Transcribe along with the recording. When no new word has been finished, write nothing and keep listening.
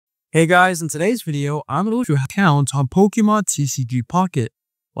Hey guys, in today's video, I'm going to show you how to account on Pokemon TCG Pocket.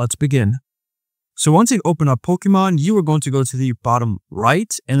 Let's begin. So once you open up Pokemon, you are going to go to the bottom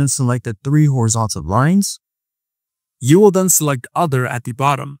right and then select the 3 horizontal lines. You will then select Other at the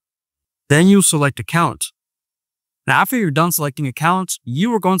bottom. Then you select Account. Now after you're done selecting Account,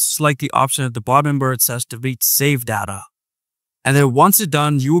 you are going to select the option at the bottom where it says Delete Save Data. And then once it's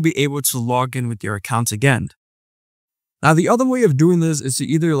done, you will be able to log in with your account again. Now, the other way of doing this is to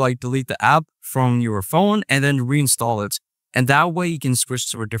either delete the app from your phone and then reinstall it. And that way you can switch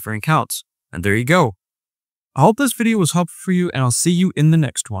to a different account. And there you go. I hope this video was helpful for you and I'll see you in the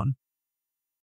next one.